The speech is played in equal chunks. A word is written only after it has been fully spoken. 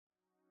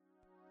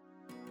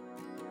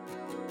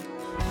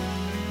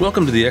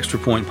Welcome to the Extra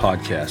Point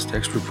Podcast.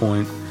 Extra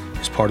Point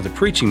is part of the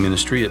preaching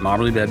ministry at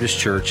Mobberly Baptist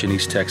Church in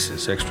East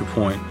Texas. Extra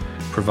Point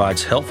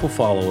provides helpful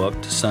follow-up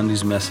to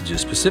Sunday's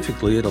messages.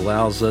 Specifically, it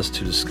allows us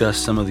to discuss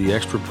some of the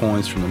extra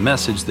points from the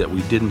message that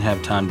we didn't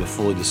have time to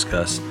fully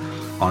discuss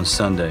on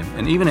Sunday,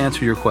 and even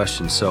answer your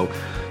questions. So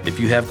if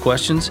you have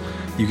questions,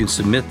 you can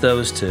submit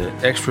those to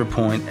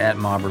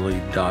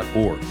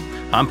extrapoint@mobberly.org.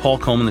 I'm Paul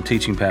Coleman, the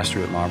teaching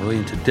pastor at Mobberly,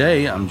 and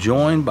today I'm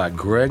joined by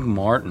Greg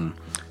Martin,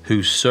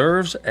 who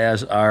serves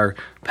as our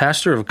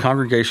pastor of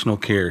congregational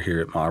care here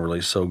at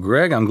Mobberly. So,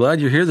 Greg, I'm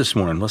glad you're here this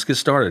morning. Let's get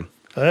started.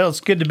 Well,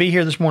 it's good to be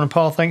here this morning,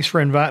 Paul. Thanks for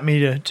inviting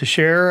me to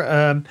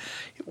share.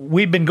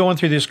 We've been going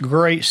through this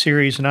great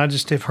series, and I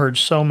just have heard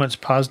so much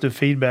positive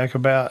feedback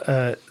about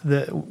under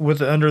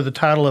the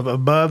title of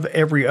Above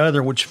Every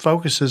Other, which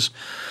focuses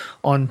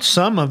on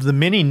some of the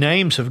many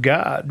names of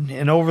God.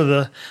 And over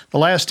the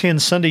last 10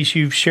 Sundays,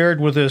 you've shared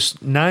with us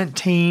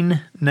 19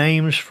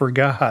 names for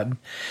God.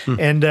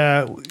 And,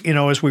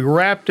 as we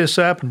wrapped this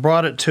up and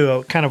brought it to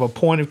a kind of a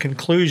point of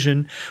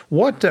conclusion,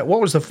 what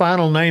was the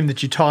final name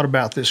that you taught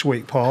about this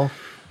week, Paul?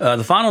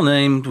 The final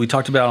name we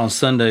talked about on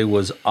Sunday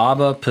was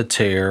Abba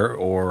Pater,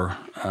 or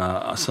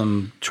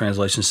some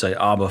translations say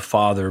Abba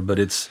Father, but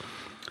it's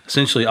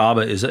essentially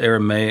Abba is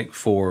Aramaic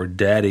for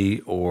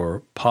daddy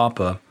or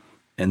papa,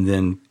 and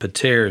then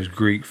Pater is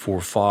Greek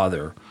for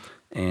father.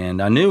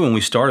 And I knew when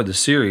we started the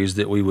series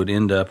that we would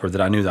end up, or that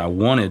I knew that I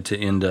wanted to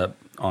end up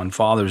on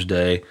Father's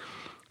Day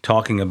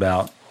talking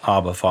about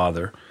Abba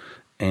Father.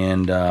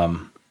 And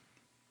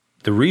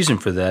the reason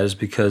for that is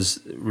because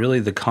really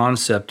the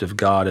concept of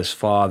God as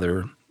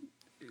Father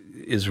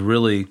is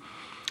really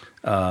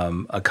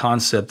a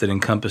concept that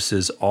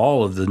encompasses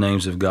all of the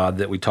names of God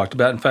that we talked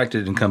about. In fact,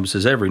 it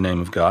encompasses every name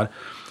of God.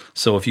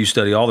 So if you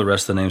study all the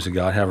rest of the names of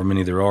God, however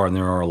many there are, and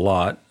there are a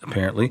lot,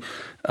 apparently,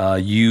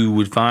 you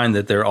would find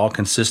that they're all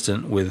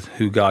consistent with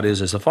who God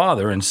is as a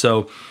Father. And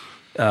so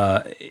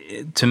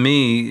to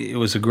me, it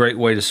was a great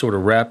way to sort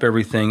of wrap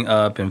everything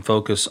up and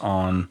focus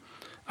on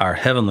our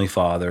Heavenly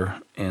Father.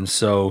 And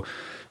so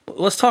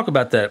let's talk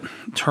about that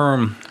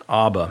term,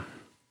 Abba.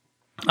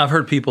 I've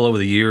heard people over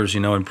the years,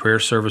 in prayer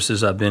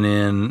services I've been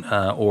in,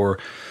 or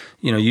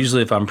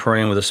usually if I'm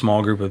praying with a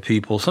small group of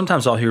people,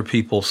 sometimes I'll hear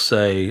people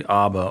say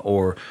Abba,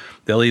 or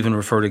they'll even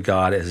refer to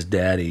God as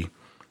Daddy.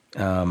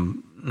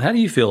 How do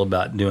you feel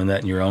about doing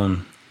that in your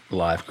own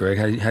life, Greg?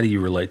 How do you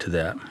relate to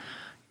that?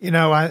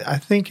 I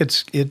think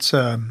it's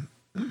an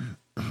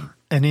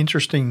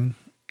interesting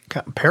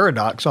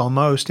paradox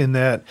almost, in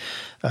that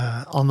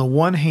on the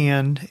one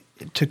hand,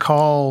 to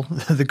call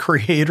the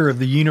creator of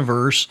the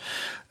universe,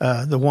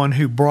 the one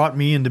who brought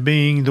me into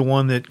being, the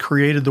one that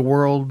created the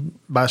world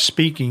by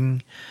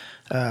speaking,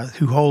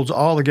 who holds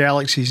all the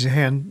galaxies in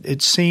hand,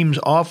 it seems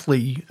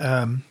awfully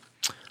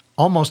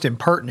almost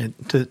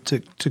impertinent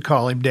to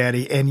call him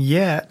Daddy, and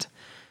yet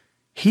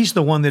he's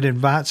the one that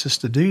invites us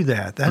to do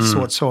that. That's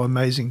what's so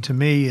amazing to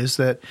me, is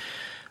that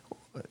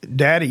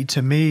Daddy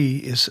to me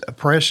is a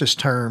precious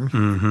term.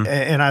 Mm-hmm.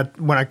 And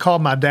when I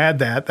called my dad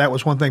that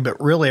was one thing, but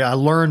really I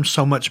learned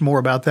so much more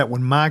about that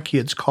when my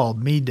kids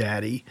called me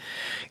Daddy,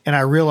 and I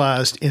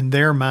realized in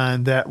their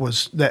mind that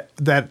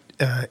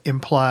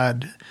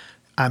implied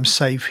I'm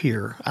safe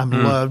here. I'm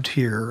loved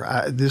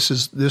here. This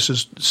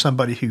is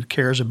somebody who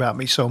cares about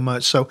me so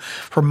much. So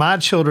for my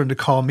children to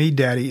call me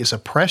Daddy is a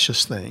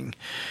precious thing.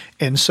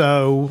 And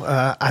so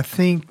I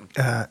think,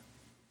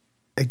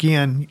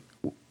 again,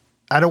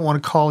 I don't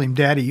want to call him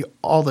Daddy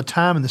all the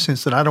time, in the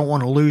sense that I don't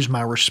want to lose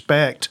my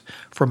respect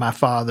for my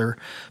Father,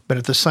 but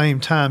at the same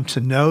time to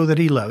know that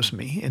he loves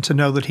me, and to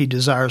know that he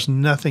desires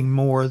nothing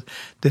more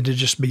than to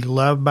just be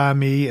loved by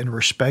me and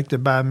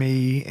respected by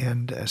me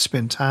and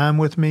spend time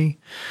with me.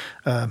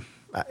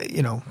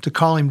 To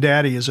call him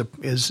Daddy is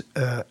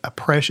a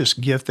precious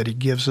gift that he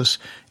gives us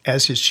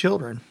as his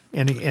children.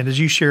 And as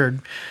you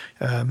shared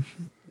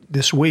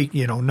this week,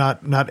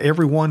 not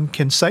everyone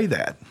can say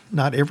that.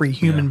 Not every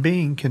human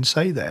being can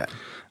say that.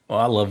 Well,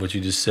 I love what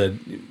you just said.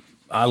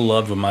 I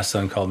loved when my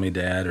son called me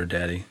Dad or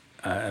Daddy.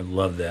 I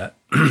love that.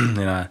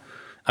 And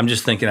I'm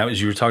just thinking,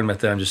 as you were talking about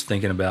that, I'm just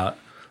thinking about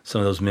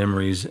some of those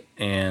memories,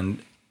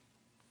 and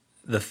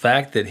the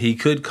fact that he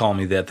could call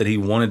me that he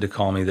wanted to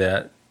call me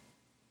that,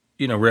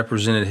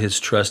 represented his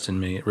trust in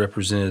me. It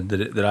represented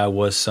that I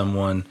was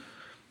someone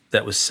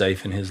that was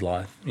safe in his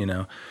life,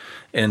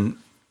 And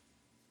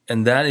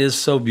that is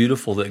so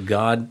beautiful that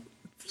God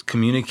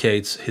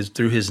communicates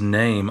through his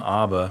name,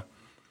 Abba,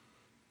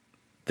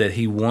 that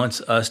he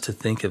wants us to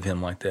think of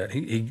him like that.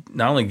 He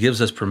not only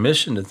gives us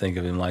permission to think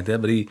of him like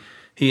that, but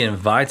he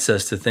invites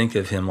us to think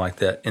of him like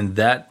that, in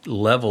that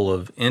level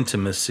of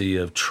intimacy,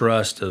 of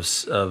trust,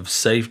 of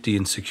safety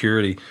and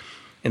security.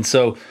 And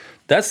so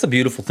that's the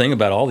beautiful thing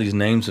about all these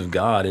names of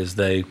God, is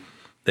they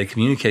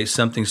communicate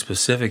something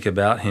specific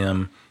about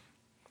him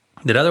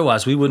that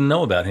otherwise we wouldn't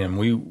know about him.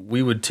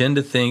 We would tend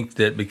to think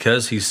that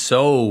because he's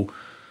so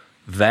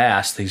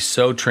vast, he's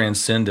so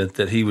transcendent,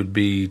 that he would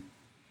be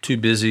too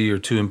busy or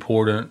too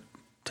important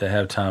to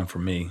have time for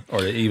me or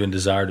to even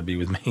desire to be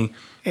with me.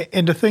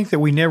 And to think that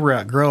we never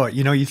outgrow it.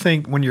 You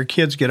think when your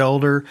kids get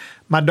older,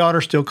 my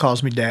daughter still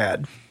calls me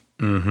dad.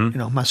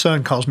 Mm-hmm. My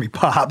son calls me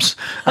pops.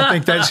 I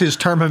think that's his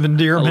term of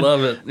endearment. I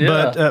love it.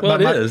 Yeah.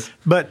 But it is.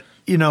 But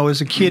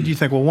as a kid, you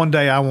think, well, one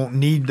day I won't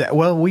need that.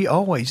 Well, we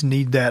always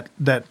need that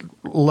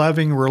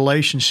loving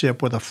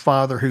relationship with a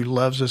father who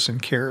loves us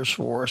and cares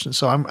for us. And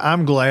so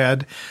I'm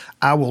glad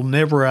I will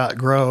never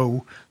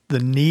outgrow the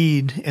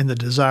need and the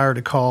desire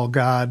to call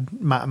God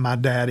my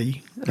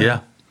daddy.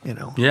 Yeah.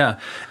 Yeah.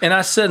 And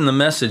I said in the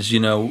message,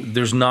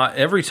 there's not,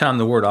 every time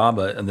the word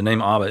Abba and the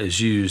name Abba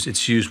is used,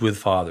 it's used with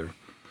Father.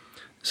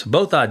 So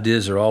both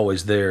ideas are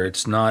always there.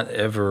 It's not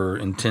ever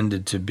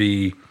intended to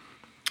be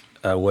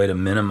a way to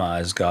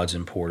minimize God's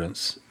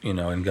importance,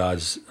 and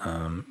God's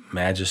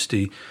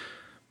majesty,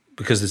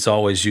 because it's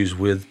always used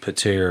with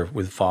pater,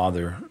 with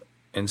Father.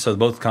 And so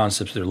both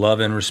concepts, their love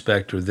and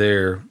respect, are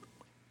there.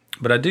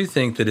 But I do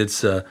think that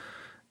it's an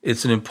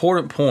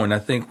important point. I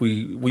think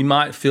we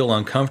might feel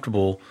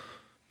uncomfortable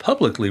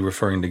publicly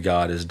referring to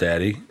God as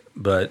Daddy,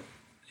 but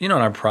in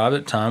our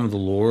private time with the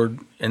Lord,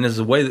 and as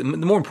a way that,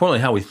 more importantly,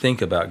 how we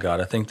think about God,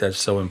 I think that's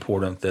so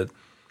important that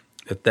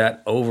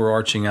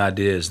overarching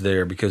idea is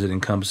there because it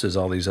encompasses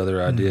all these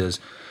other ideas.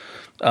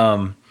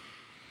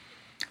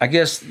 I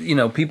guess,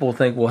 people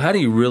think, well, how do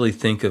you really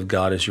think of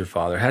God as your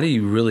Father? How do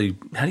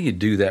you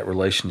do that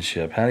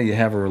relationship? How do you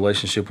have a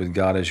relationship with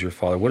God as your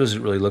Father? What does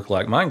it really look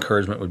like? My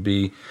encouragement would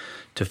be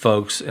to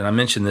folks, and I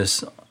mentioned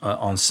this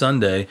on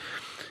Sunday,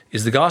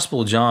 is the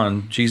Gospel of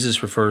John.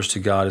 Jesus refers to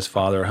God as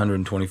Father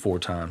 124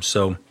 times.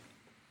 So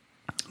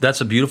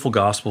that's a beautiful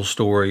gospel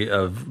story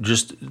of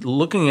just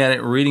looking at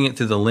it, reading it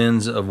through the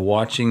lens of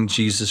watching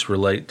Jesus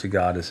relate to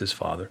God as his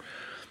Father.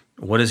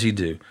 What does he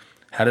do?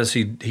 How does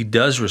he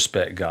does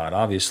respect God,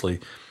 obviously.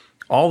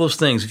 All those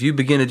things, if you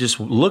begin to just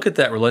look at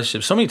that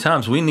relationship, so many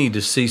times we need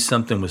to see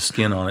something with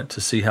skin on it to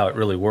see how it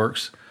really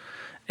works.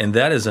 And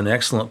that is an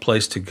excellent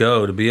place to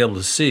go to be able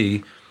to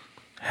see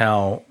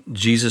how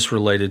Jesus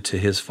related to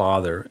his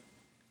Father,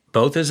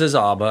 both as his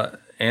Abba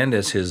and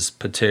as his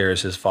pater,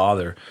 as his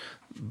Father.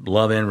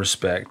 Love and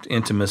respect,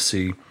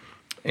 intimacy,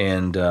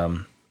 and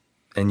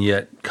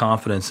yet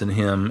confidence in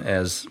him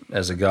as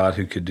a God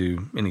who could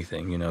do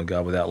anything,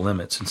 God without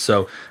limits. And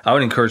so I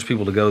would encourage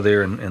people to go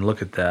there and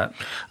look at that.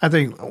 I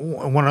think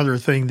one other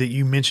thing that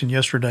you mentioned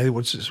yesterday,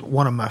 which is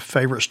one of my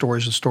favorite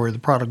stories, the story of the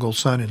prodigal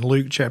son in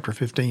Luke chapter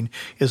 15,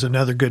 is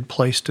another good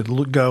place to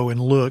go and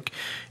look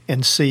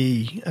and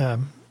see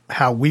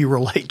how we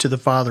relate to the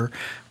Father.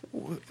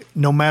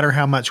 No matter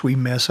how much we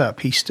mess up,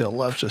 he still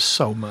loves us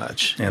so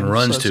much. And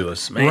runs to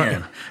us.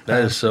 Man,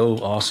 that is so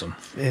awesome.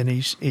 And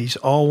he's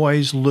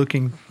always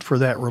looking for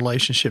that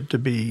relationship to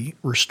be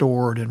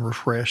restored and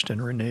refreshed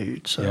and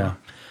renewed. So,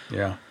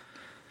 yeah.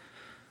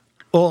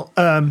 Well,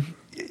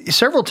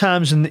 several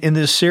times in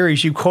this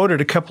series, you quoted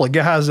a couple of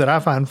guys that I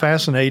find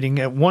fascinating.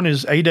 One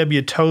is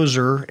A.W.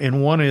 Tozer,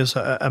 and one is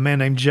a man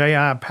named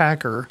J.I.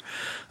 Packer.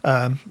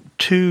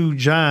 Two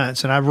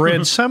giants, and I've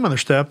read some of their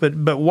stuff,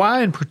 but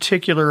why in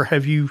particular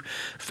have you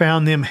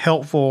found them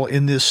helpful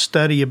in this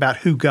study about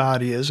who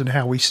God is and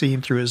how we see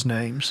him through his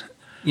names?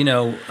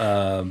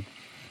 I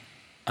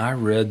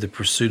read The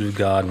Pursuit of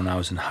God when I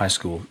was in high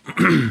school.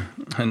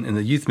 And in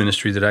the youth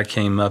ministry that I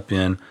came up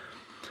in,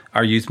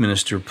 our youth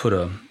minister put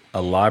a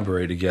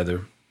library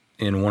together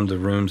in one of the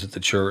rooms at the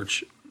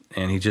church,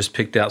 and he just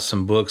picked out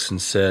some books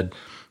and said,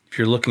 if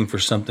you're looking for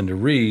something to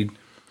read,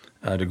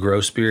 to grow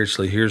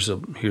spiritually, here's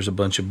a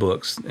bunch of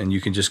books, and you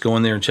can just go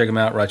in there and check them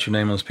out, write your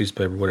name on this piece of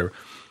paper, whatever.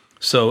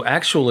 So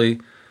actually,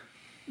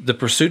 The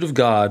Pursuit of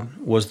God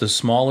was the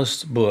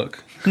smallest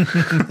book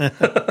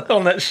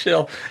on that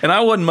shelf, and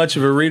I wasn't much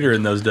of a reader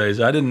in those days.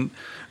 I didn't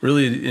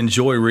really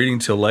enjoy reading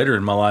till later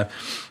in my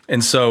life,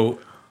 and so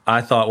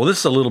I thought, well, this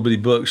is a little bitty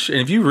book, and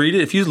if you read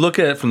it, if you look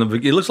at it from the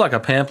beginning, it looks like a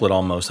pamphlet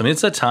almost. I mean,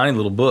 it's a tiny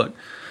little book,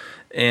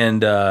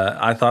 and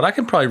I thought I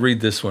can probably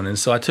read this one, and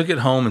so I took it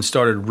home and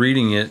started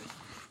reading it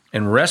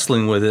and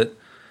wrestling with it.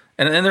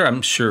 And there,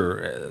 I'm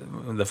sure,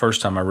 the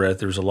first time I read it,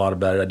 there was a lot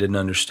about it I didn't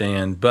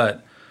understand.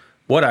 But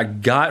what I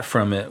got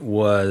from it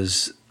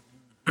was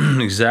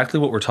exactly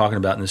what we're talking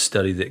about in this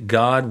study, that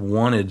God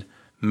wanted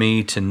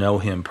me to know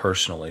him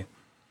personally.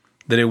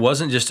 That it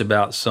wasn't just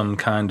about some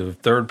kind of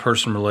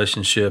third-person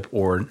relationship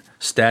or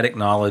static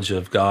knowledge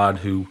of God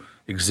who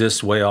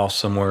exists way off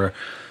somewhere,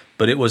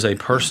 but it was a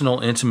personal,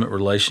 intimate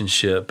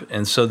relationship.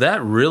 And so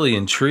that really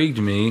intrigued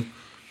me.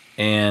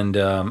 And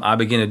I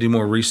began to do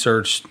more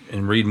research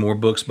and read more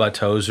books by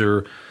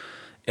Tozer.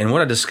 And what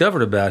I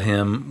discovered about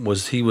him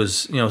was he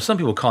was, some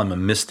people call him a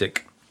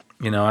mystic.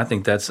 I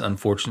think that's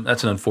unfortunate.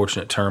 That's an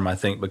unfortunate term, I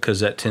think, because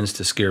that tends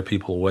to scare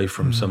people away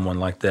from someone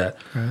like that.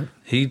 Right.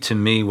 He, to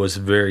me, was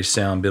very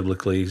sound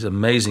biblically. He's an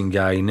amazing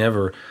guy. He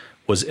never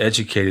was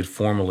educated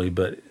formally,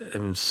 but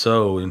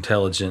so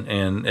intelligent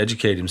and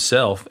educated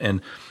himself.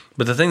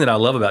 But the thing that I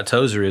love about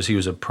Tozer is he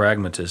was a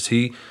pragmatist.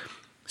 He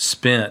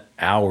spent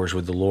hours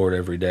with the Lord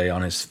every day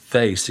on his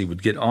face. He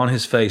would get on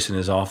his face in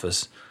his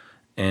office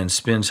and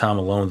spend time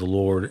alone with the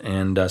Lord.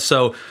 And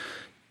so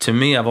to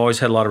me, I've always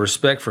had a lot of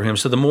respect for him.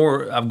 So the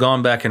more I've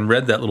gone back and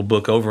read that little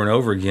book over and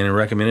over again and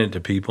recommended it to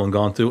people and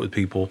gone through it with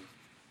people,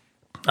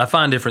 I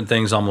find different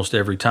things almost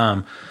every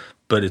time,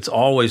 but it's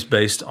always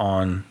based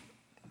on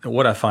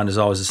what I find is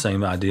always the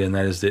same idea, and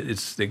that is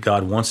that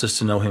God wants us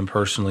to know him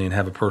personally and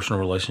have a personal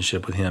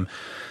relationship with him.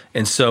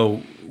 And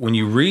so when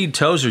you read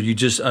Tozer, you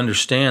just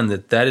understand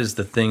that is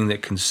the thing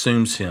that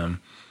consumes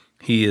him.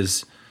 He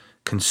is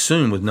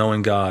consumed with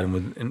knowing God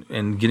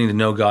and getting to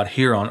know God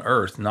here on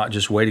earth, not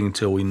just waiting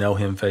until we know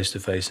him face to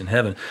face in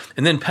heaven.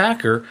 And then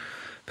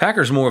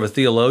Packer's more of a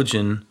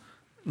theologian,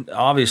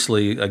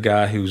 obviously a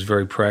guy who's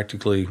very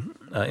practically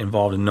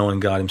involved in knowing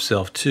God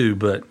himself too,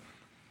 but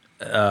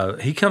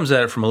he comes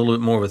at it from a little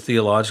bit more of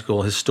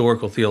a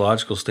historical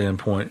theological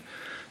standpoint.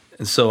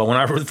 And so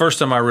the first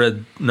time I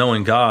read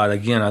Knowing God,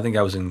 again, I think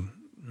I was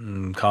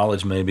in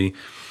college maybe,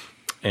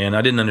 and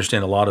I didn't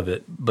understand a lot of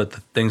it, but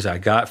the things I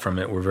got from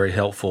it were very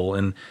helpful.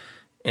 And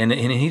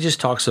he just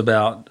talks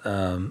about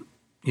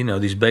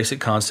these basic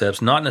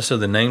concepts, not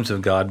necessarily the names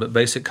of God, but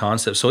basic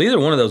concepts. So either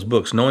one of those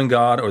books, Knowing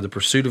God or The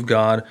Pursuit of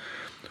God,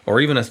 or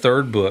even a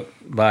third book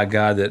by a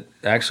guy that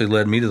actually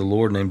led me to the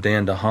Lord named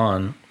Dan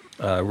DeHaan,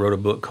 wrote a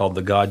book called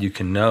The God You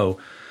Can Know.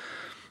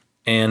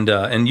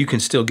 And you can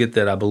still get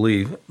that, I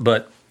believe.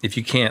 But if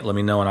you can't, let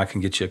me know and I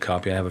can get you a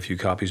copy. I have a few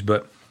copies.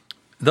 But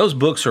those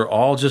books are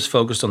all just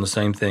focused on the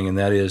same thing, and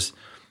that is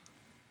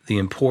the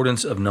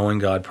importance of knowing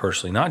God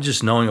personally. Not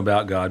just knowing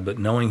about God, but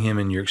knowing him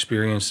in your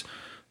experience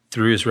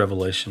through his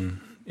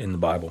revelation in the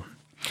Bible.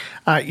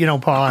 Paul,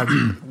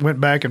 I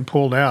went back and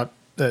pulled out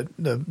the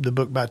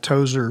book by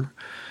Tozer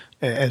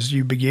as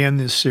you began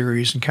this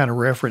series and kind of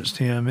referenced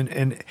him.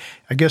 And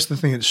I guess the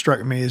thing that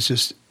struck me is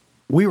just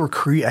we were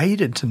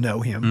created to know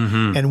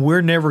him, and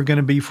we're never going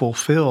to be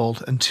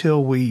fulfilled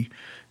until we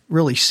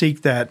really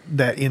seek that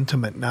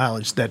intimate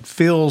knowledge that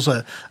fills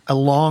a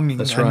longing,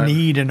 a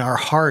need in our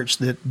hearts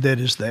that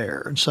is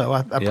there. And so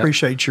I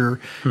appreciate your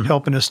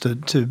helping us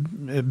to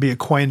be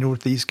acquainted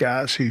with these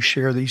guys who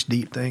share these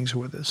deep things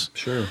with us.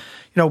 Sure.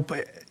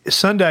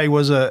 Sunday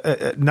was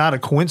not a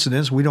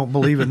coincidence. We don't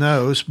believe in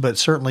those, but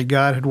certainly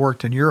God had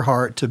worked in your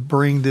heart to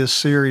bring this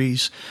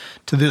series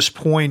to this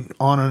point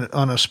on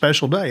a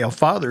special day, a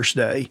Father's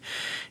Day.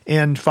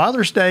 And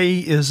Father's Day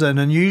is an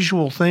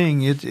unusual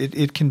thing.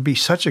 It can be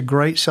such a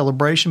great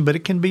celebration, but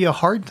it can be a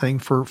hard thing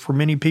for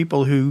many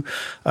people who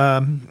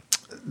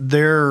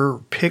their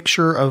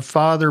picture of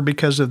Father,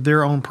 because of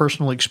their own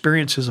personal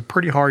experience, is a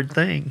pretty hard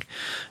thing.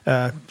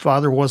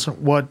 Father wasn't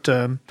what...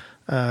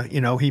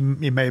 he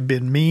may have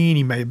been mean,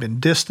 he may have been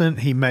distant,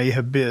 he may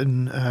have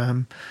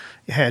been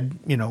had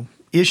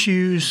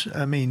issues.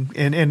 I mean,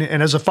 and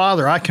as a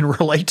father, I can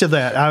relate to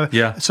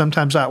that.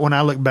 Sometimes when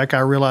I look back,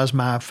 I realize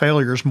my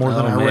failures more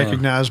than I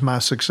recognize my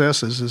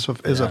successes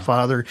as a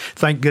father.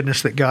 Thank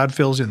goodness that God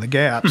fills in the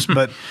gaps.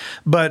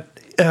 but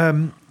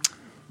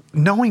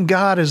knowing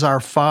God as our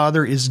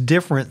Father is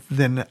different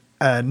than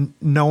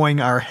knowing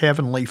our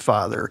Heavenly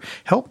Father.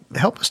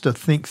 Help us to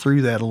think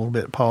through that a little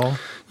bit, Paul.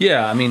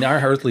 Yeah, I mean, our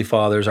earthly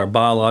fathers, our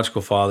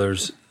biological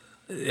fathers,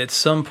 at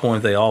some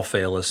point they all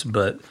fail us,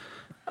 but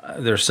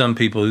there are some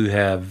people who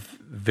have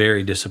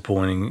very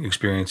disappointing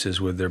experiences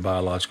with their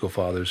biological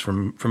fathers,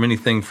 from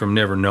anything from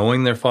never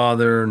knowing their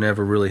father,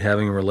 never really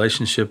having a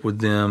relationship with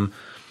them,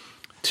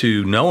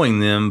 to knowing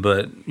them,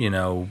 but,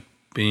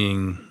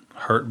 being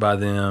hurt by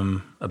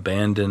them,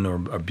 abandoned or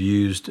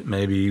abused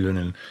maybe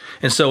even.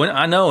 And so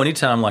I know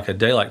anytime like a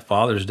day like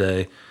Father's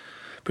Day,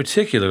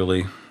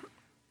 particularly,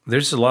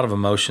 there's a lot of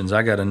emotions.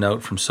 I got a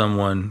note from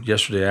someone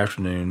yesterday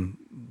afternoon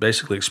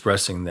basically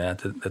expressing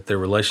that their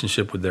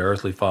relationship with their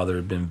earthly father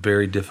had been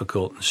very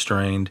difficult and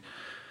strained.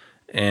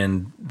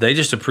 And they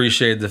just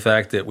appreciated the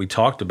fact that we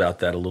talked about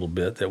that a little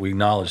bit, that we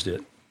acknowledged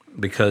it,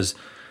 because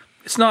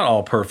it's not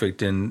all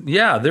perfect. And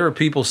there are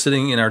people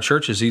sitting in our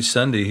churches each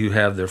Sunday who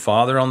have their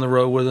father on the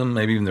road with them,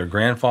 maybe even their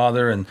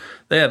grandfather, and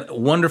they have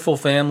wonderful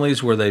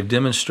families where they've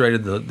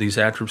demonstrated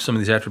some of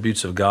these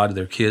attributes of God to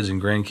their kids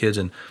and grandkids,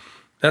 and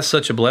that's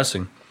such a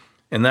blessing,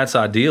 and that's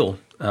ideal.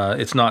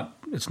 It's not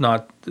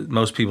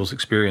most people's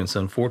experience,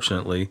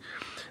 unfortunately,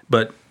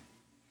 but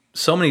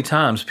so many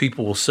times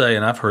people will say,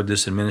 and I've heard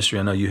this in ministry,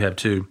 I know you have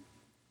too,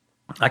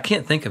 I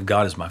can't think of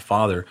God as my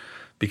father,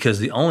 because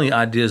the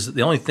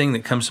only thing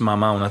that comes to my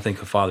mind when I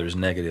think of Father is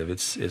negative.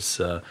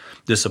 It's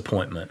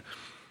disappointment.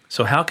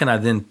 So how can I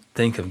then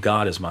think of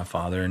God as my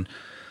Father? And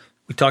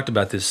we talked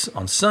about this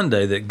on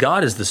Sunday, that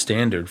God is the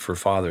standard for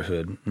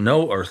fatherhood.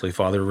 No earthly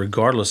father,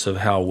 regardless of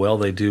how well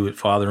they do at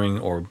fathering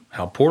or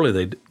how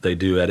poorly they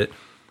do at it,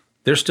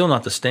 they're still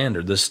not the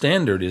standard. The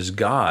standard is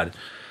God.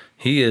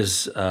 He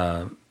is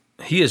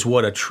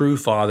what a true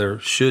father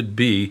should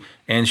be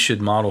and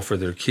should model for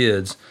their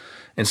kids.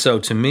 And so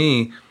to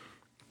me,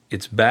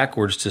 it's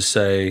backwards to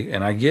say,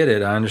 and I get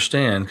it, I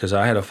understand, because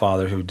I had a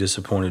father who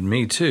disappointed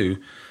me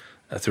too,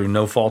 through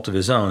no fault of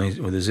his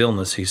own. With his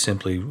illness, he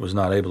simply was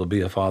not able to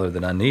be a father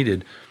that I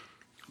needed.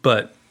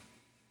 But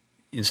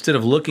instead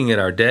of looking at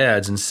our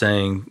dads and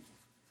saying,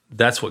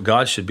 that's what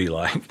God should be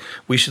like,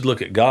 we should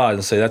look at God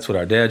and say, that's what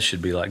our dads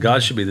should be like.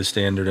 God should be the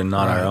standard and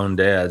not our own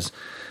dads.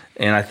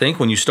 And I think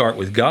when you start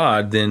with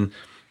God, then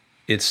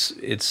it's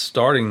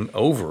starting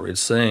over.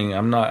 It's saying,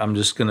 I'm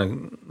just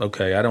going to,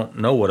 okay, I don't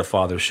know what a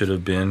father should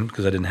have been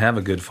because I didn't have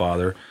a good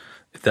father,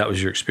 if that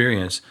was your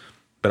experience.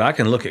 But I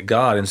can look at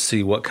God and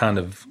see what kind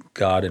of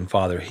God and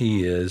Father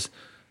He is,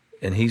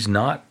 and He's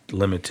not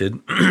limited.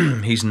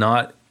 He's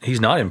not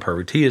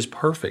imperfect. He is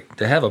perfect.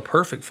 To have a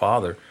perfect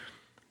Father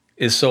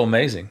is so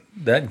amazing.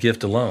 That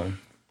gift alone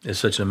is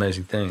such an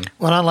amazing thing.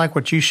 Well, I like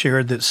what you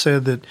shared that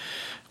said that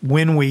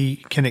when we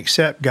can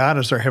accept God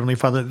as our Heavenly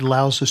Father, it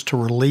allows us to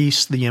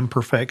release the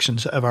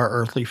imperfections of our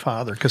earthly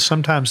father, because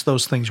sometimes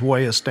those things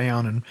weigh us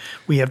down, and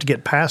we have to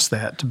get past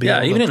that to be able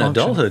to even in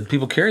function. adulthood,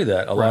 people carry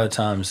that. A lot of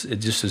times it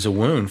just is a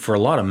wound. For a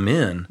lot of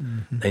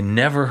men, they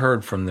never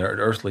heard from their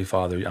earthly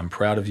father, I'm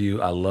proud of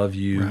you, I love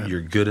you,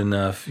 you're good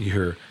enough,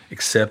 you're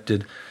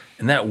accepted.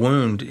 And that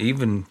wound,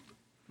 even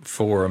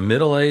for a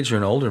middle-aged or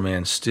an older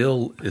man,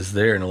 still is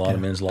there in a lot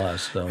of men's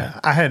lives. So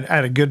I had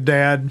a good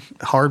dad,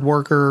 hard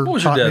worker. What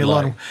was your dad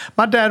like?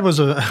 My dad was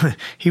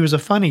he was a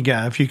funny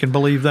guy, if you can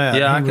believe that.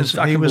 Yeah, he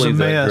I can was believe a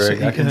mess. that,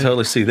 Greg. I can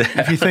totally see that.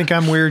 If you think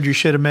I'm weird, you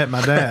should have met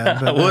my dad.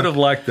 But, I would have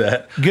liked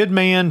that. Good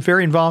man,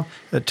 very involved.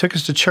 Took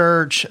us to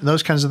church,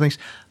 those kinds of things.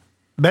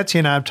 Betsy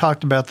and I have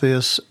talked about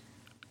this.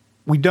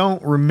 We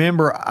don't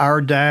remember our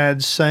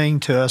dad saying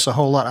to us a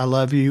whole lot, I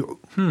love you,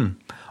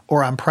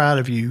 or I'm proud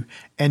of you,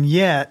 and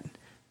yet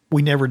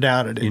we never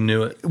doubted it. You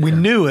knew it. We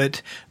knew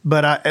it,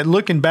 but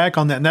looking back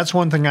on that, and that's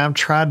one thing I've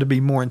tried to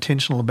be more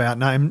intentional about.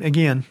 And I'm,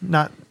 again,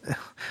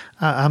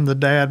 I'm the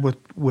dad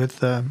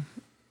that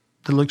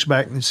looks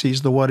back and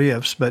sees the what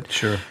ifs, but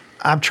Sure.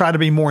 I've tried to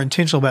be more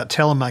intentional about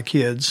telling my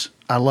kids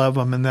I love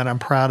them and that I'm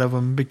proud of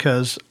them,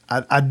 because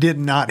I did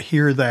not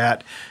hear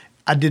that.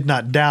 I did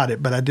not doubt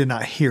it, but I did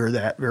not hear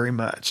that very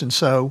much. And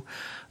so,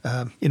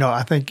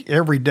 I think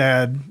every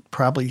dad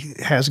probably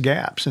has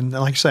gaps. And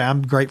like I say,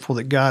 I'm grateful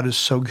that God is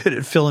so good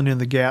at filling in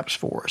the gaps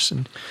for us.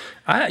 And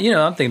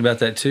I'm thinking about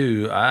that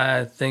too.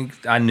 I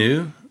think I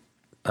knew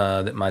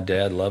that my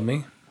dad loved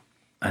me.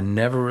 I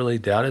never really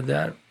doubted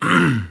that.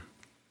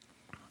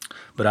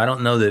 But I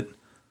don't know that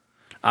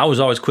I was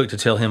always quick to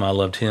tell him I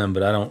loved him,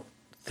 but I don't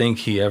think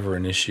he ever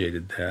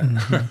initiated that.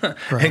 Mm-hmm.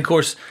 Right. And of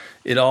course,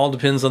 it all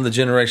depends on the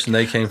generation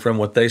they came from,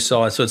 what they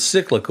saw. So it's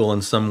cyclical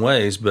in some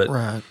ways, but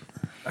right.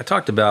 I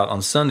talked about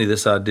on Sunday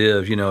this idea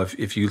of,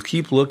 if you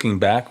keep looking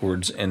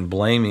backwards and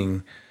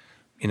blaming,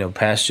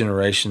 past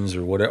generations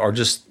or whatever, or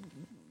just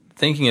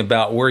thinking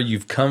about where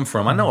you've come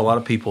from. I know a lot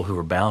of people who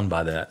are bound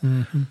by that.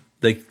 Mm-hmm.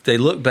 They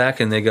look back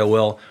and they go,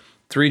 well,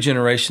 3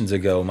 generations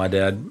ago, my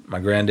dad, my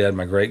granddad,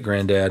 my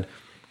great-granddad,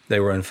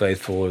 they were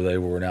unfaithful, or they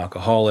were an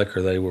alcoholic,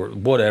 or they were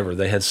whatever.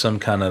 They had some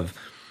kind of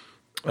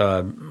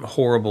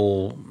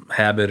horrible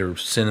habit or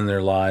sin in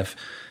their life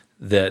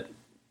that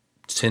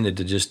tended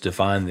to just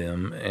define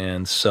them,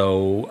 and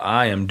so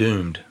I am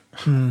doomed.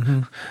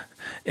 Mm-hmm.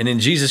 And in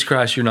Jesus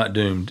Christ, you're not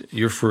doomed.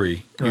 You're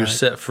free. Right. You're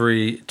set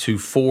free to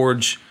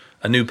forge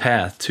a new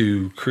path,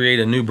 to create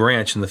a new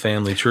branch in the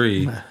family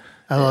tree.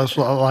 I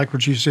like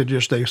what you said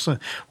yesterday. So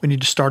we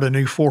need to start a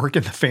new fork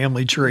in the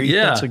family tree.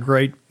 Yeah. That's a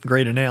great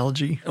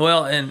analogy.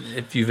 Well, and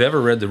if you've ever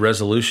read The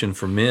Resolution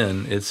for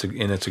Men, it's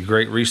a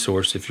great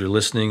resource if you're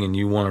listening and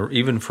you want to,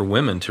 even for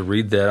women, to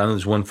read that. I know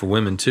there's one for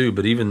women too,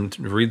 but even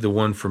to read the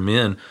one for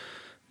men,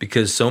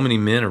 because so many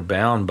men are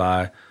bound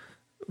by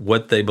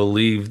what they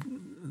believe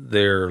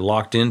they're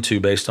locked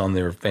into based on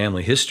their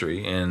family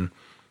history. And,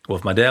 well,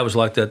 if my dad was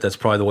like that, that's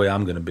probably the way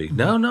I'm going to be.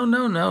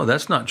 No,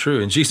 that's not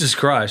true. In Jesus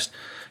Christ,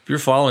 if you're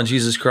following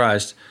Jesus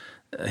Christ,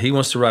 He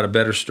wants to write a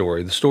better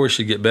story. The story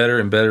should get better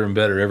and better and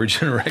better every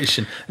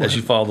generation as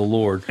you follow the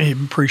Lord. I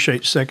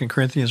appreciate 2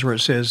 Corinthians where it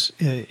says,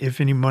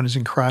 if anyone is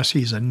in Christ,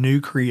 he's a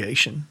new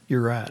creation.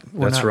 You're right.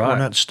 That's right. We're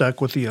not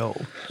stuck with the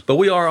old. But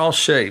we are all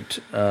shaped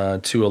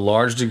to a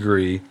large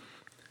degree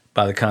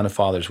by the kind of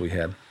fathers we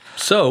had.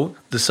 So,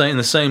 in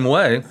the same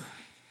way,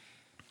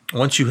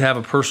 once you have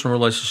a personal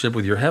relationship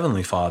with your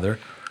Heavenly Father,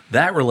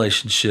 that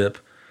relationship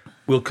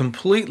will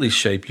completely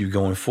shape you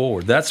going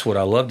forward. That's what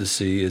I love to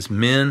see, is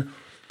men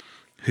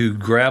who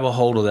grab a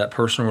hold of that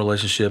personal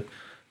relationship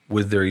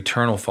with their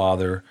eternal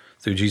Father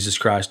through Jesus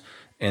Christ,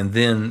 and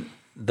then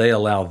they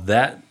allow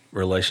that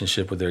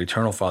relationship with their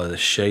eternal Father to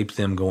shape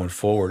them going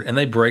forward. And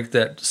they break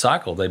that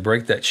cycle. They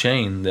break that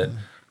chain, that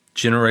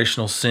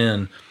generational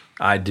sin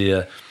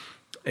idea,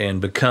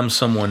 and become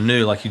someone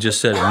new, like you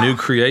just said, a new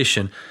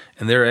creation.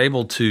 And they're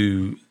able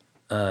to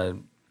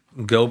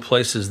go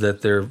places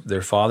that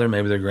their father,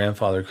 maybe their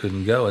grandfather,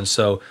 couldn't go. And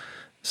so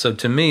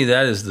to me,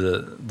 that is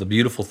the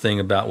beautiful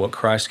thing about what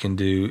Christ can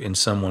do in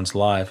someone's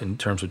life in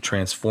terms of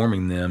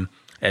transforming them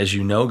as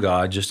you know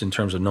God, just in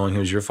terms of knowing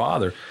who's your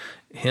Father.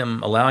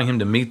 Allowing Him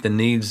to meet the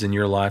needs in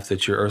your life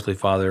that your earthly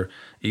father,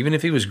 even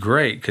if he was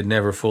great, could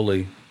never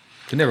fully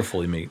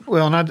meet.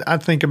 Well, and I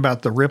think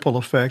about the ripple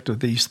effect of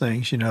these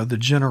things, the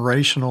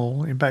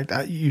generational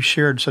impact. You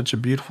shared such a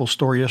beautiful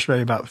story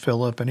yesterday about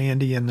Philip and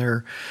Andy and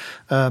their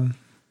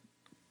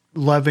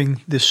loving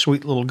this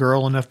sweet little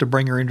girl enough to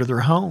bring her into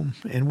their home,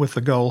 and with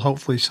the goal,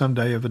 hopefully,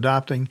 someday of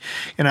adopting.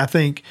 And I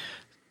think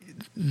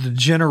the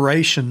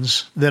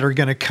generations that are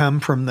going to come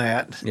from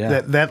that.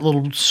 Yeah. That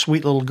little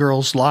sweet little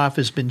girl's life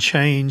has been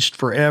changed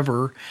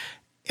forever,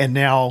 and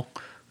now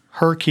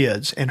her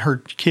kids and her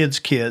kids'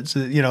 kids.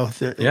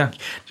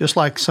 Just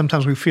like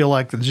sometimes we feel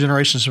like the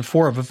generations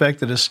before have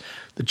affected us,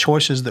 the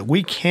choices that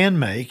we can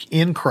make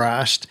in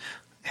Christ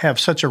have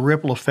such a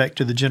ripple effect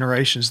to the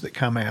generations that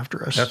come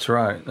after us. That's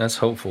right. That's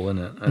hopeful,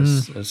 isn't it?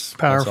 That's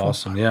powerful.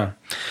 That's awesome. Yeah.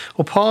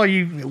 Well, Paul,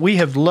 we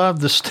have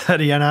loved the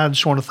study, and I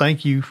just want to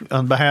thank you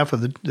on behalf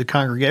of the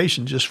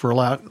congregation just for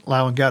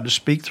allowing God to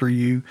speak through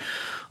you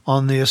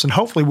on this. And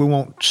hopefully we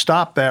won't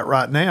stop that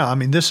right now. I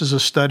mean, this is a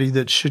study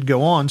that should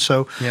go on.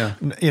 So,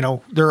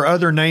 there are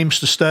other names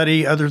to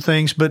study, other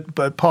things,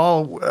 but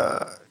Paul,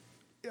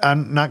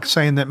 I'm not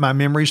saying that my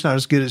memory's not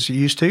as good as it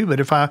used to,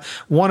 but if I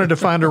wanted to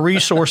find a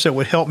resource that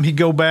would help me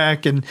go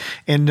back and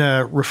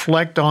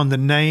reflect on the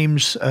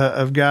names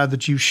of God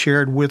that you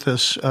shared with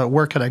us,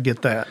 where could I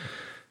get that?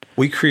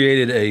 We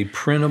created a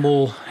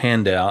printable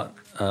handout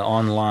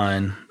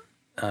online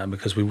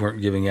because we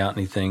weren't giving out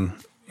anything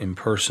in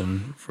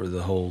person for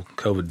the whole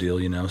COVID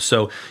deal,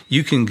 So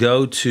you can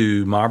go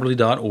to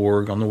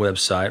mobberly.org on the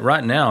website.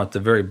 Right now, at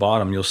the very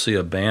bottom, you'll see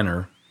a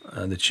banner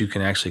that you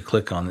can actually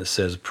click on that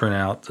says print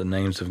out the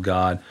names of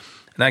God.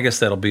 And I guess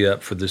that'll be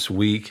up for this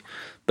week.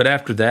 But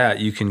after that,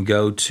 you can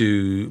go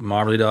to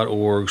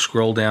mobberly.org,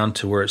 scroll down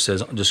to where it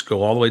says, just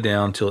go all the way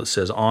down until it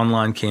says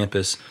online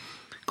campus.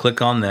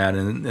 Click on that,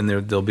 and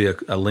there'll be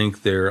a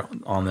link there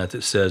on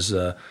that says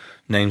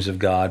names of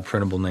God,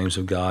 printable names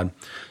of God,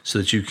 so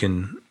that you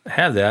can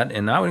have that.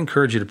 And I would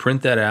encourage you to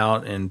print that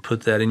out and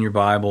put that in your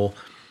Bible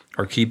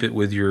or keep it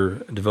with your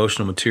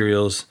devotional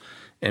materials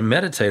and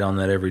meditate on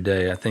that every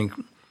day. I think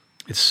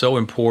it's so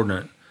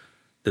important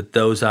that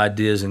those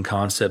ideas and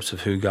concepts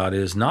of who God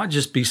is not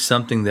just be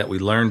something that we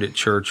learned at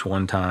church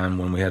one time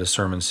when we had a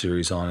sermon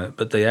series on it,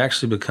 but they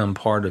actually become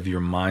part of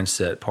your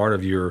mindset, part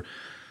of your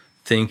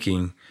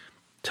thinking.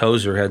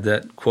 Tozer had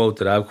that quote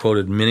that I've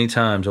quoted many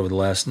times over the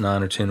last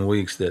 9 or 10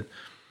 weeks, that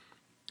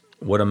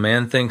what a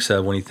man thinks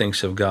of when he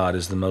thinks of God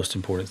is the most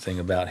important thing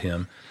about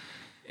him.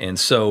 And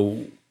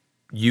so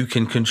you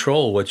can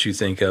control what you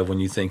think of when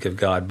you think of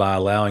God by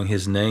allowing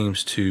his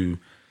names to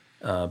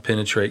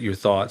penetrate your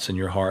thoughts and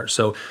your heart.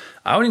 So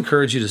I would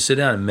encourage you to sit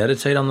down and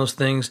meditate on those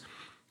things.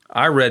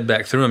 I read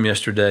back through them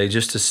yesterday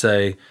just to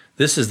say,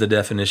 this is the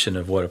definition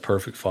of what a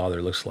perfect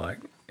father looks like.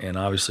 And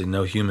obviously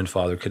no human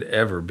father could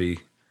ever be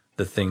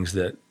the things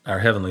that our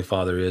Heavenly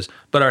Father is,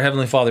 but our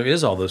Heavenly Father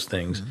is all those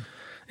things. Mm-hmm.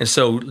 And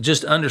so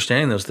just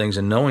understanding those things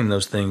and knowing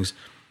those things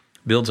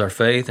builds our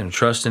faith and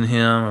trust in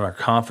him, and our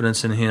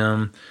confidence in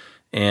him,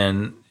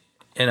 and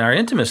our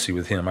intimacy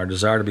with him, our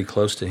desire to be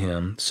close to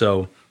him.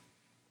 So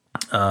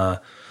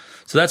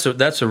that's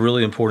a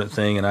really important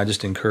thing, and I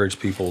just encourage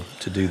people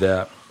to do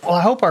that. Well,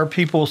 I hope our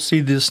people see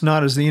this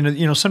not as the end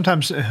of,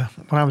 sometimes when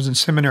I was in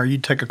seminary,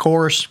 you'd take a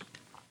course,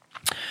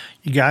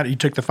 you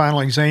took the final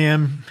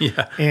exam,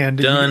 and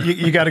done.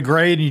 You got a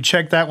grade, and you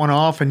check that one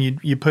off, and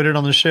you put it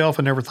on the shelf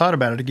and never thought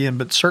about it again.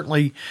 But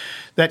certainly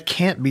that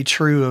can't be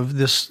true of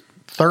this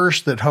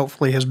thirst that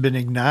hopefully has been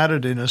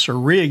ignited in us or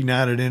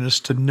reignited in us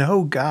to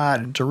know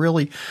God and to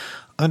really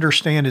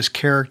understand his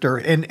character,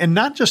 and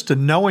not just to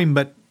know him,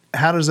 but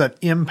how does that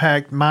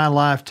impact my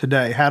life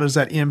today? How does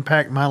that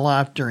impact my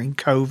life during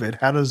COVID?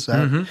 How does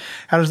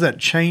that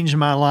change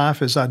my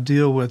life as I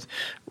deal with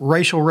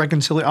racial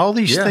reconciliation? All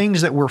these things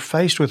that we're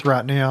faced with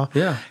right now.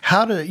 Yeah.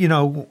 How do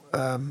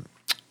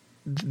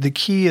the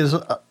key is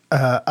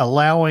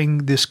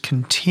allowing this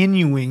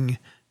continuing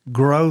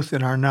growth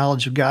in our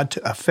knowledge of God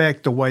to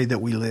affect the way that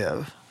we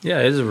live. Yeah,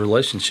 it is a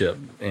relationship,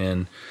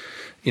 and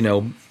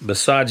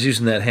besides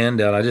using that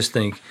handout, I just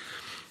think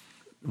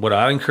what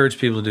I encourage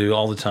people to do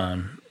all the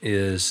time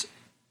is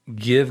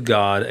give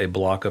God a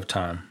block of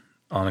time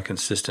on a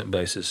consistent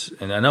basis.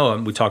 And I know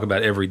we talk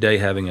about every day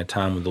having a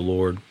time with the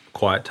Lord,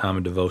 quiet time,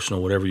 a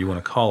devotional, whatever you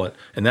want to call it,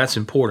 and that's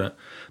important.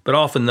 But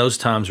often those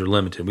times are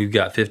limited. We've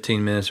got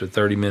 15 minutes or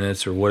 30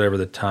 minutes or whatever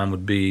the time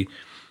would be,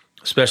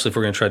 especially if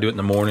we're going to try to do it in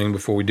the morning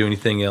before we do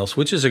anything else,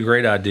 which is a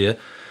great idea.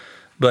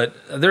 But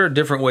there are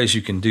different ways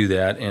you can do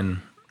that, and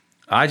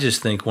I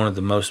just think one of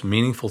the most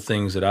meaningful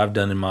things that I've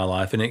done in my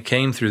life, and it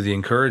came through the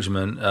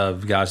encouragement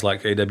of guys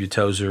like A.W.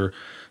 Tozer,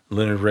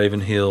 Leonard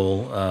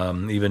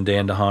Ravenhill, even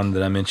Dan DeHaan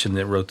that I mentioned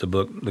that wrote the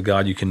book, The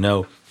God You Can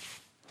Know,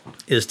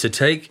 is to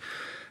take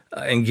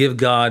and give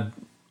God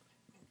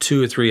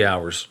 2 or 3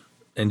 hours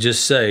and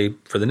just say,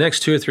 for the next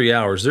 2 or 3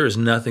 hours, there is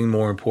nothing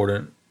more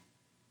important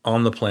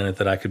on the planet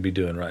that I could be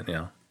doing right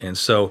now. And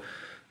so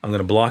I'm going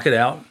to block it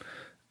out.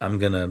 I'm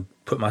going to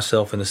put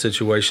myself in a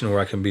situation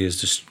where I can be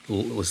as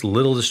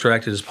little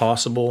distracted as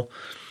possible.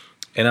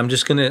 And I'm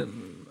going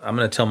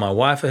to tell my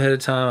wife ahead of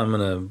time. I'm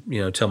going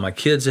to, tell my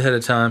kids ahead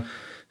of time.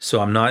 So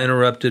I'm not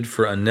interrupted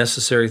for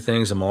unnecessary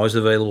things. I'm always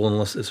available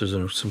unless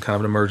there's some kind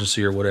of an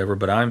emergency or whatever.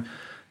 But I'm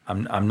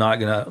not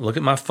going to look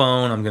at my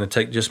phone. I'm going to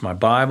take just my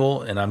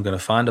Bible, and I'm going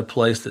to find a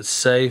place that's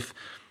safe,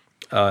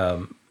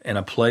 and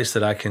a place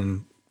that I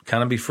can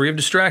kind of be free of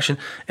distraction.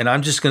 And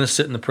I'm just going to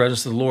sit in the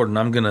presence of the Lord, and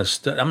I'm going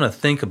to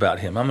think about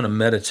him. I'm going to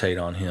meditate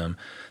on him.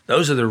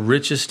 those are the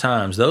richest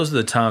times. Those are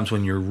the times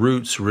when your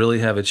roots really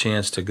have a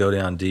chance to go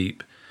down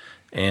deep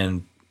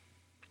and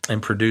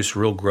produce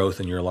real growth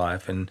in your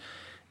life. And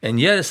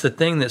yet it's the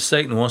thing that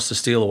Satan wants to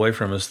steal away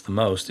from us the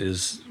most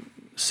is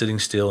sitting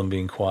still and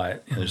being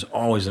quiet. And there's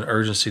always an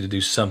urgency to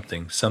do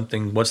something.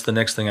 What's the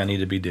next thing I need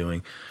to be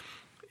doing?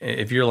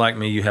 If you're like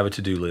me, you have a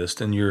to-do list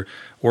and you're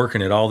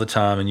working it all the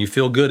time, and you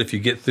feel good if you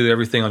get through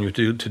everything on your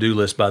to-do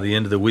list by the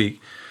end of the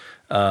week.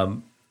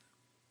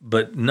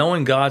 But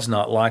knowing God's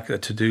not like a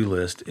to-do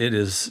list,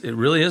 it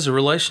really is a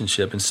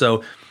relationship. And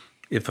so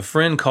if a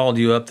friend called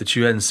you up that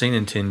you hadn't seen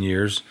in 10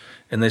 years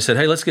and they said,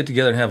 hey, let's get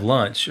together and have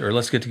lunch, or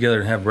let's get together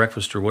and have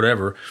breakfast, or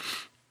whatever,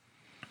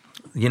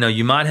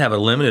 you might have a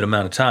limited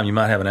amount of time. You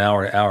might have an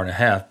hour and a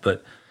half,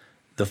 but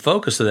the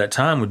focus of that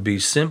time would be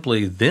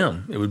simply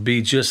them. It would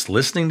be just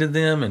listening to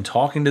them and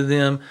talking to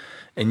them,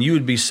 and you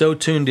would be so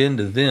tuned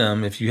into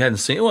them if you hadn't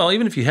seen, well,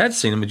 even if you had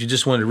seen them, but you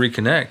just wanted to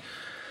reconnect,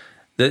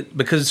 that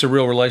because it's a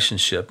real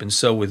relationship. And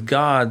so with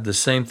God, the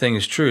same thing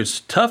is true.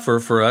 It's tougher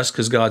for us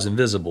because God's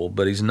invisible,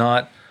 but He's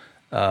not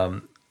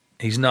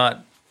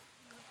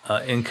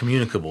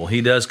incommunicable.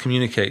 He does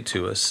communicate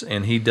to us,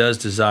 and He does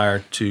desire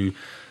to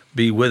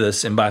be with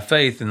us. And by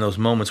faith, in those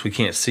moments, we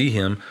can't see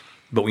Him,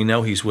 but we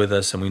know He's with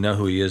us, and we know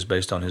who He is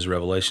based on His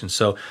revelation.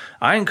 So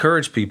I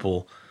encourage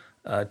people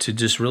to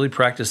just really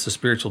practice the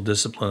spiritual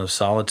discipline of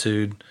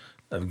solitude,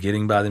 of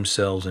getting by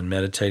themselves and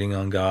meditating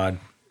on God.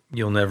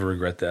 You'll never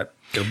regret that.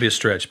 It'll be a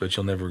stretch, but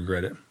you'll never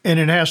regret it. And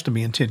it has to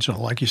be intentional,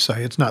 like you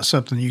say. It's not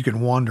something you can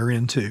wander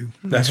into.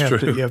 That's true.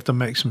 You have to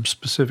make some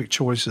specific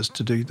choices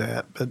to do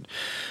that. But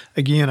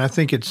again, I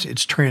think it's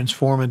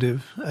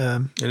transformative.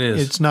 It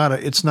is. It's not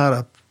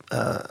a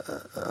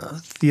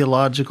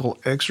theological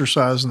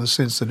exercise in the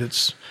sense that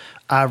it's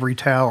ivory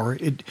tower.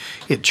 It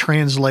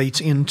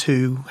translates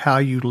into how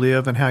you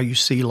live and how you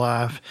see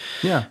life.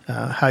 Yeah.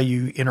 How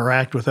you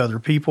interact with other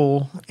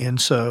people,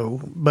 and so,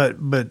 but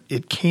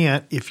it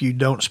can't if you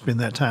don't spend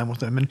that time with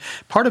them. And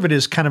part of it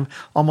is kind of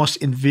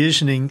almost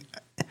envisioning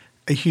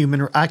a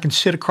human. I can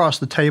sit across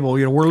the table.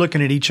 We're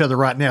looking at each other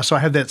right now, so I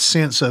have that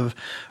sense of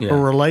a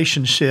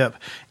relationship,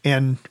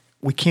 and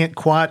we can't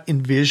quite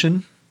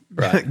envision.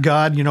 Right.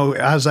 God,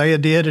 Isaiah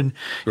did, and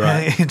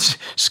it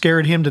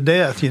scared him to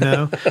death,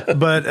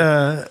 But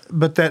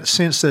that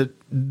sense that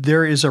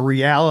there is a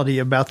reality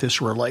about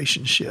this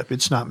relationship.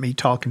 It's not me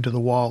talking to the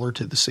wall or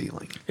to the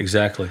ceiling.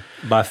 Exactly.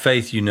 By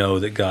faith, you know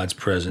that God's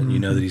present. Mm-hmm. You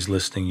know that He's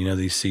listening. You know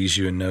that He sees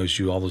you and knows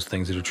you, all those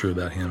things that are true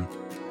about Him.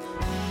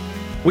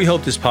 We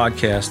hope this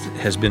podcast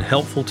has been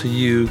helpful to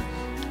you,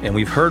 and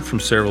we've heard from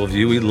several of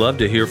you. We'd love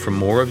to hear from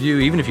more of you,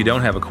 even if you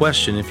don't have a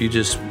question, if you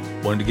just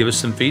wanted to give us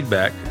some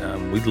feedback.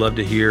 We'd love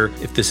to hear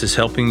if this is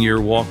helping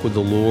your walk with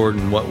the Lord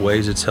and what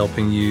ways it's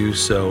helping you.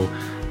 So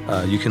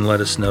you can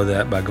let us know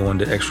that by going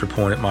to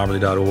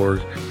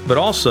extrapoint@moberly.org. But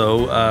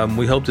also,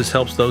 we hope this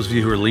helps those of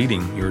you who are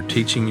leading. You're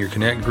teaching your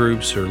Connect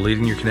groups, or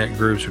leading your Connect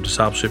groups, or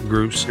discipleship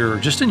groups, or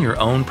just in your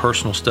own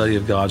personal study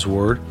of God's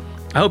Word.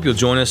 I hope you'll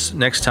join us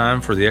next time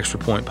for the Extra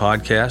Point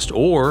podcast,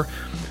 or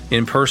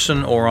in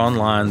person or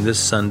online this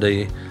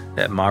Sunday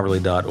at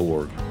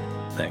moberly.org.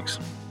 Thanks.